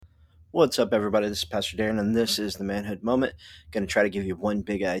What's up, everybody? This is Pastor Darren, and this is the Manhood Moment. Going to try to give you one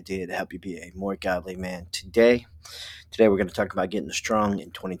big idea to help you be a more godly man Today, we're going to talk about getting strong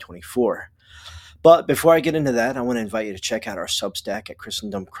in 2024. But before I get into that, I want to invite you to check out our Substack at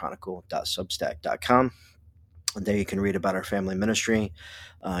christendomchronicle.substack.com. There you can read about our family ministry,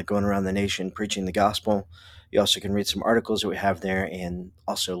 going around the nation preaching the gospel. You also can read some articles that we have there and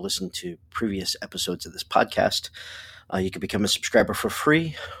also listen to previous episodes of this podcast. You can become a subscriber for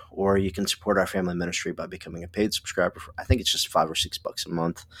free, or you can support our family ministry by becoming a paid subscriber. I think it's just $5 or $6 a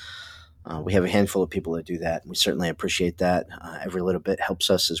month. We have a handful of people that do that, and we certainly appreciate that. Every little bit helps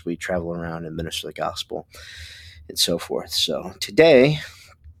us as we travel around and minister the gospel and so forth. So today,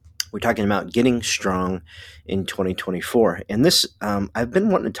 we're talking about getting strong in 2024. And this, I've been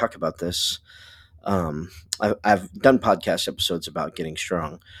wanting to talk about this. I've done podcast episodes about getting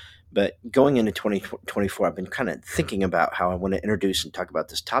strong. But going into 2024, I've been kind of thinking about how I want to introduce and talk about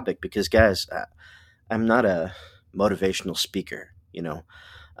this topic because, guys, I'm not a motivational speaker.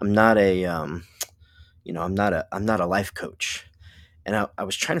 I'm not I'm not a life coach. And I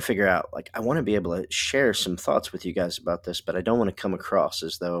was trying to figure out, I want to be able to share some thoughts with you guys about this, but I don't want to come across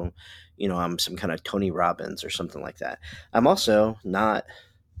as though, I'm some kind of Tony Robbins or something like that. I'm also not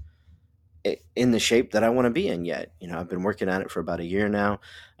in the shape that I want to be in yet. I've been working on it for about a year now.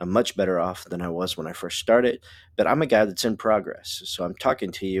 I'm much better off than I was when I first started, but I'm a guy that's in progress. So I'm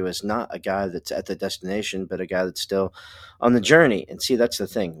talking to you as not a guy that's at the destination, but a guy that's still on the journey. And see, that's the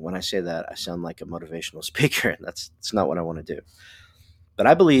thing. When I say that, I sound like a motivational speaker, and that's not what I want to do. But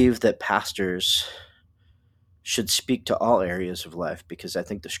I believe that pastors should speak to all areas of life because I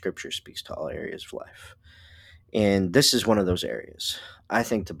think the scripture speaks to all areas of life. And this is one of those areas. I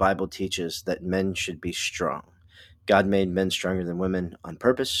think the Bible teaches that men should be strong. God made men stronger than women on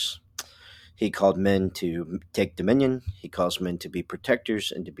purpose. He called men to take dominion. He calls men to be protectors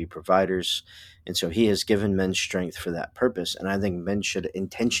and to be providers. And so he has given men strength for that purpose. And I think men should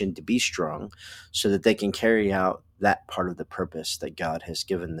intention to be strong so that they can carry out that part of the purpose that God has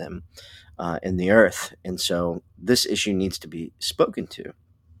given them in the earth. And so this issue needs to be spoken to.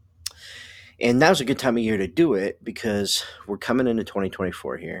 And now's a good time of year to do it because we're coming into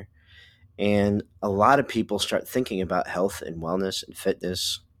 2024 here. And a lot of people start thinking about health and wellness and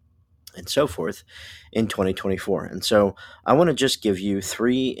fitness and so forth in 2024. And so I want to just give you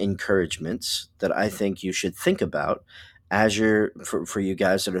 3 encouragements that I think you should think about as for you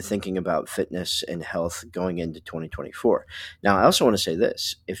guys that are thinking about fitness and health going into 2024. Now, I also want to say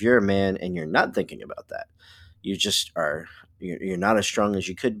this. If you're a man and you're not thinking about that, you just are you're not as strong as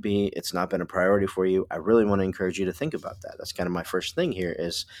you could be. It's not been a priority for you. I really want to encourage you to think about that. That's kind of my first thing here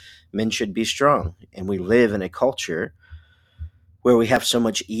is men should be strong. And we live in a culture where we have so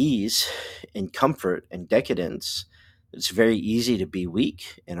much ease and comfort and decadence. It's very easy to be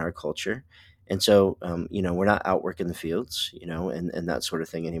weak in our culture. And so, we're not out working the fields, and that sort of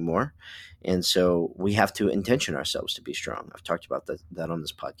thing anymore. And so we have to intention ourselves to be strong. I've talked about that on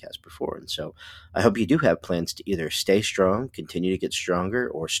this podcast before. And so I hope you do have plans to either stay strong, continue to get stronger,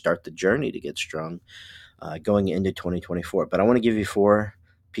 or start the journey to get strong going into 2024. But I want to give you 3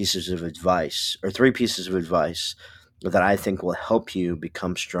 pieces of advice that I think will help you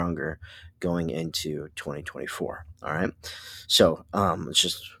become stronger going into 2024. All right. So let's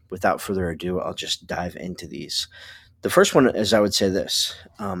just, without further ado, I'll just dive into these. The first one is, I would say this,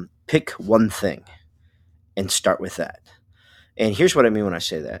 pick one thing and start with that. And here's what I mean when I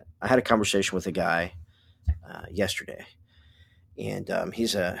say that. I had a conversation with a guy yesterday, and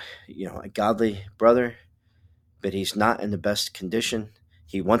he's a godly brother, but he's not in the best condition.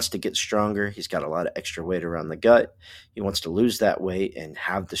 He wants to get stronger. He's got a lot of extra weight around the gut. He wants to lose that weight and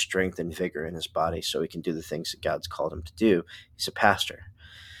have the strength and vigor in his body so he can do the things that God's called him to do. He's a pastor.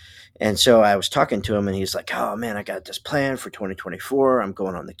 And so I was talking to him, and he's like, oh, man, I got this plan for 2024. I'm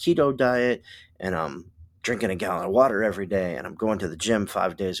going on the keto diet, and I'm drinking a gallon of water every day, and I'm going to the gym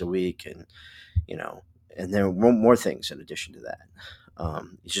 5 days a week, and there were more things in addition to that.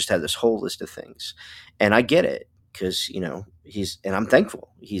 He just had this whole list of things. And I get it. Because, and I'm thankful.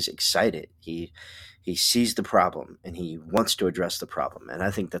 He's excited. He sees the problem and he wants to address the problem. And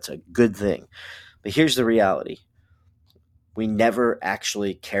I think that's a good thing. But here's the reality. We never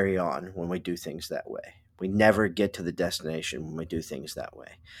actually carry on when we do things that way. We never get to the destination when we do things that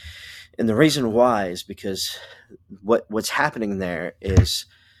way. And the reason why is because what's happening there is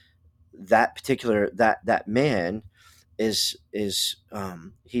that man is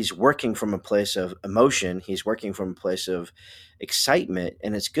he's working from a place of emotion. He's working from a place of excitement,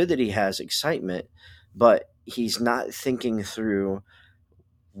 and it's good that he has excitement, but he's not thinking through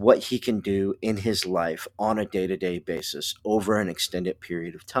what he can do in his life on a day-to-day basis over an extended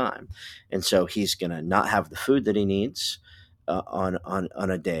period of time. And so he's going to not have the food that he needs on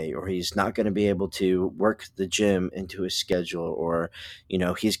a day, or he's not going to be able to work the gym into his schedule, or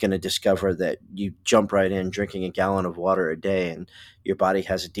he's going to discover that you jump right in drinking a gallon of water a day and your body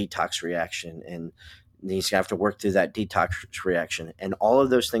has a detox reaction, and he's going to have to work through that detox reaction, and all of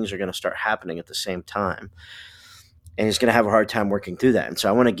those things are going to start happening at the same time, and he's going to have a hard time working through that. And so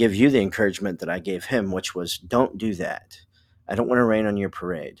I want to give you the encouragement that I gave him, which was, don't do that. I don't want to rain on your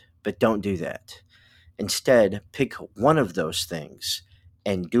parade, but don't do that. Instead, pick one of those things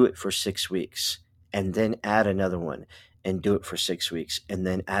and do it for 6 weeks, and then add another one and do it for 6 weeks, and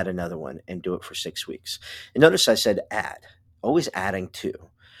then add another one and do it for 6 weeks. And notice I said add, always adding to.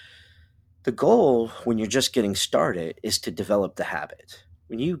 The goal when you're just getting started is to develop the habit.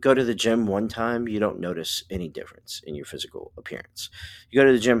 When you go to the gym one time, you don't notice any difference in your physical appearance. You go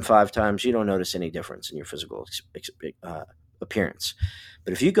to the gym 5 times, you don't notice any difference in your physical appearance.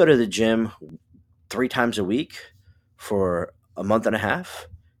 But if you go to the gym 3 times a week for a month and a half,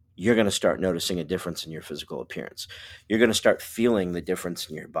 you're going to start noticing a difference in your physical appearance. You're going to start feeling the difference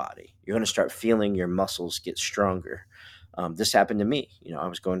in your body. You're going to start feeling your muscles get stronger. This happened to me. I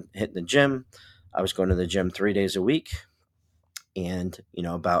was hitting the gym. I was going to the gym 3 days a week. And,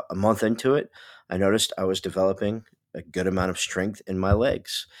 about a month into it, I noticed I was developing a good amount of strength in my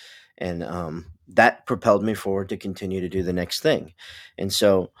legs. And that propelled me forward to continue to do the next thing. And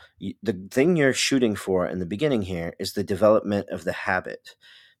so the thing you're shooting for in the beginning here is the development of the habit,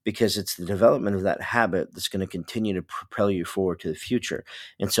 because it's the development of that habit that's going to continue to propel you forward to the future.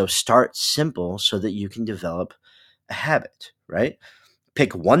 And so start simple so that you can develop a habit, right?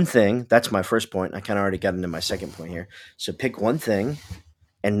 Pick one thing. That's my first point. I kind of already got into my second point here. So pick one thing.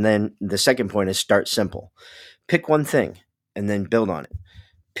 And then the second point is start simple. Pick one thing and then build on it.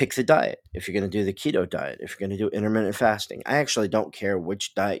 Pick the diet. If you're going to do the keto diet, if you're going to do intermittent fasting, I actually don't care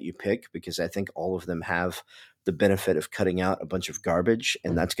which diet you pick, because I think all of them have the benefit of cutting out a bunch of garbage.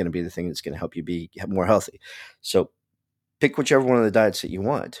 And that's going to be the thing that's going to help you be more healthy. So pick whichever one of the diets that you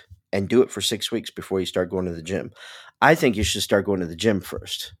want and do it for 6 weeks before you start going to the gym. I think you should start going to the gym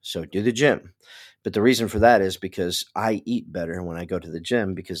first. So do the gym. But the reason for that is because I eat better when I go to the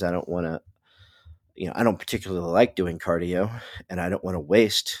gym, because I don't want to, I don't particularly like doing cardio, and I don't want to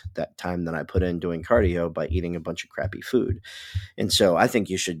waste that time that I put in doing cardio by eating a bunch of crappy food. And so I think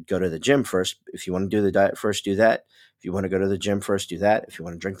you should go to the gym first. If you want to do the diet first, do that. If you want to go to the gym first, do that. If you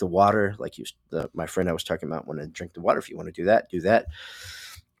want to drink the water, like my friend I was talking about wanted to drink the water. If you want to do that, do that.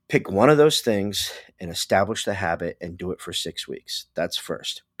 Pick one of those things and establish the habit and do it for 6 weeks. That's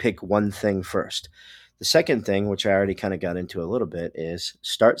first. Pick one thing first. The second thing, which I already kind of got into a little bit, is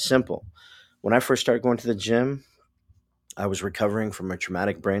start simple. When I first started going to the gym, I was recovering from a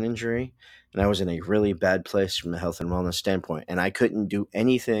traumatic brain injury, and I was in a really bad place from a health and wellness standpoint, and I couldn't do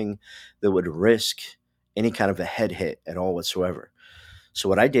anything that would risk any kind of a head hit at all whatsoever. So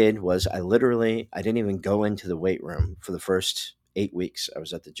what I did was I didn't even go into the weight room for the first 8 weeks I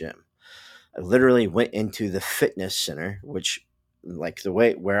was at the gym. I literally went into the fitness center, which, like the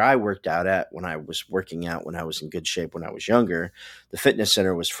way where I worked out at when I was working out, when I was in good shape, when I was younger, the fitness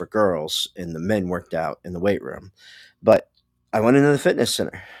center was for girls and the men worked out in the weight room. But I went into the fitness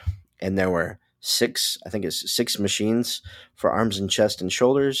center and there were six machines for arms and chest and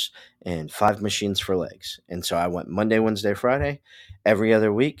shoulders, and 5 machines for legs. And so I went Monday, Wednesday, Friday, every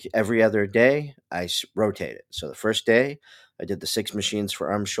other week, every other day, I rotated. So the first day I did the 6 machines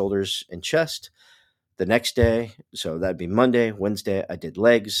for arms, shoulders, and chest. The next day, so that'd be Monday, Wednesday, I did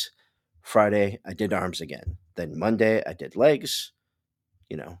legs. Friday, I did arms again. Then Monday, I did legs.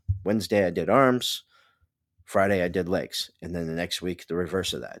 Wednesday, I did arms. Friday, I did legs. And then the next week, the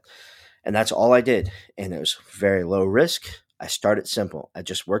reverse of that. And that's all I did. And it was very low risk. I started simple. I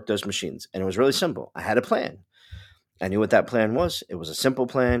just worked those machines. And it was really simple. I had a plan. I knew what that plan was. It was a simple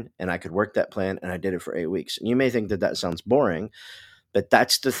plan, and I could work that plan, and I did it for 8 weeks. And you may think that sounds boring, but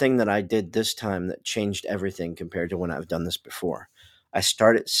that's the thing that I did this time that changed everything compared to when I've done this before. I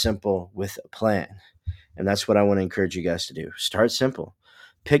started simple with a plan. And that's what I want to encourage you guys to do. Start simple.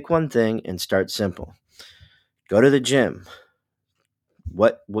 Pick one thing and start simple. Go to the gym.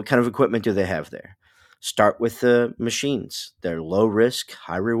 What kind of equipment do they have there? Start with the machines. They're low risk,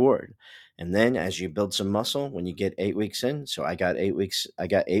 high reward. And then as you build some muscle, when you get 8 weeks in, so I got 8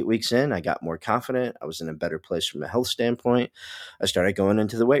 weeks in, I got more confident. I was in a better place from a health standpoint. I started going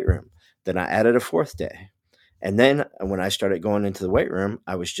into the weight room. Then I added a 4th day. And then when I started going into the weight room,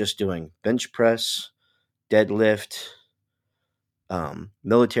 I was just doing bench press, deadlift,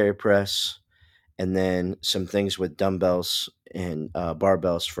 military press, and then some things with dumbbells and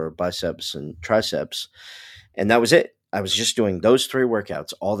barbells for biceps and triceps. And that was it. I was just doing those three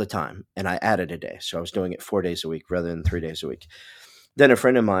workouts all the time, and I added a day. So I was doing it 4 days a week rather than 3 days a week. Then a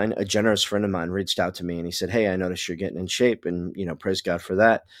friend of mine, a generous friend of mine, reached out to me and he said, "Hey, I noticed you're getting in shape, and praise God for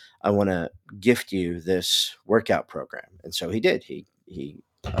that. I want to gift you this workout program." And so he did. He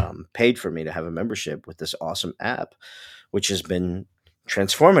paid for me to have a membership with this awesome app, which has been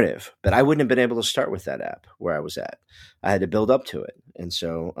transformative. But I wouldn't have been able to start with that app where I was at. I had to build up to it. And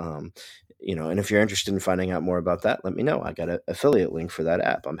so, and if you're interested in finding out more about that, let me know. I got an affiliate link for that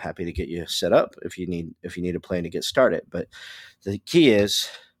app. I'm happy to get you set up if you need a plan to get started. But the key is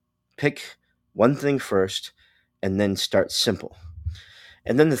pick one thing first and then start simple.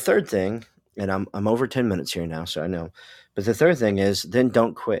 And then the third thing, and I'm over 10 minutes here now, so I know, but the third thing is then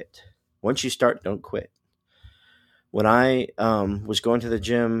don't quit. Once you start, don't quit. When I was going to the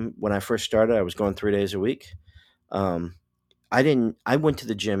gym when I first started, I was going 3 days a week. Um, I went to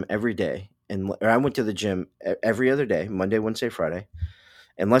the gym every day, or I went to the gym every other day, Monday, Wednesday, Friday.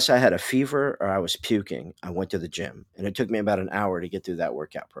 Unless I had a fever or I was puking, I went to the gym. And it took me about an hour to get through that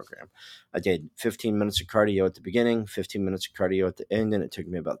workout program. I did 15 minutes of cardio at the beginning, 15 minutes of cardio at the end, and it took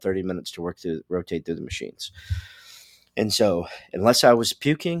me about 30 minutes to rotate through the machines. And so, unless I was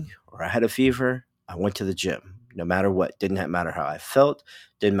puking or I had a fever, I went to the gym. No matter what. Didn't matter how I felt.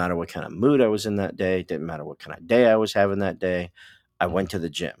 Didn't matter what kind of mood I was in that day. Didn't matter what kind of day I was having that day. I went to the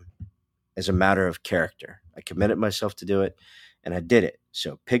gym as a matter of character. I committed myself to do it, and I did it.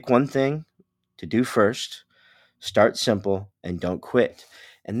 So pick one thing to do first, start simple, and don't quit.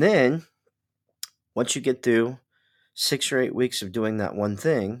 And then once you get through 6 or 8 weeks of doing that one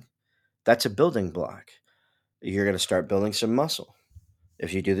thing, that's a building block. You're going to start building some muscle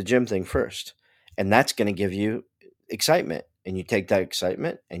if you do the gym thing first. And that's going to give you excitement. And you take that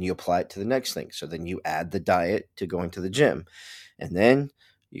excitement and you apply it to the next thing. So then you add the diet to going to the gym. And then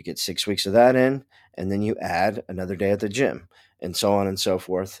you get 6 weeks of that in, and then you add another day at the gym, and so on and so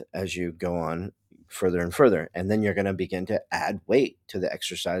forth as you go on further and further. And then you're going to begin to add weight to the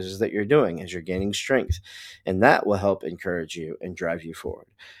exercises that you're doing as you're gaining strength. And that will help encourage you and drive you forward.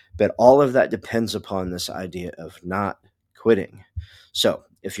 But all of that depends upon this idea of not quitting. So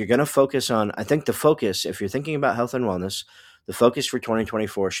if you're going to focus on, I think the focus, if you're thinking about health and wellness, the focus for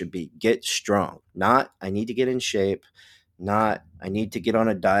 2024 should be get strong, not I need to get in shape, not I need to get on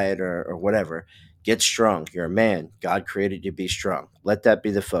a diet or whatever. Get strong. You're a man. God created you to be strong. Let that be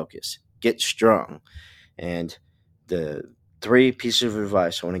the focus. Get strong. And the 3 pieces of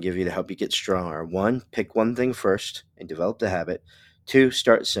advice I want to give you to help you get strong are: 1, pick one thing first and develop the habit. 2,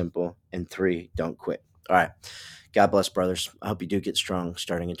 start simple. And 3, don't quit. All right. God bless, brothers. I hope you do get strong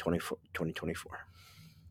starting in 2024.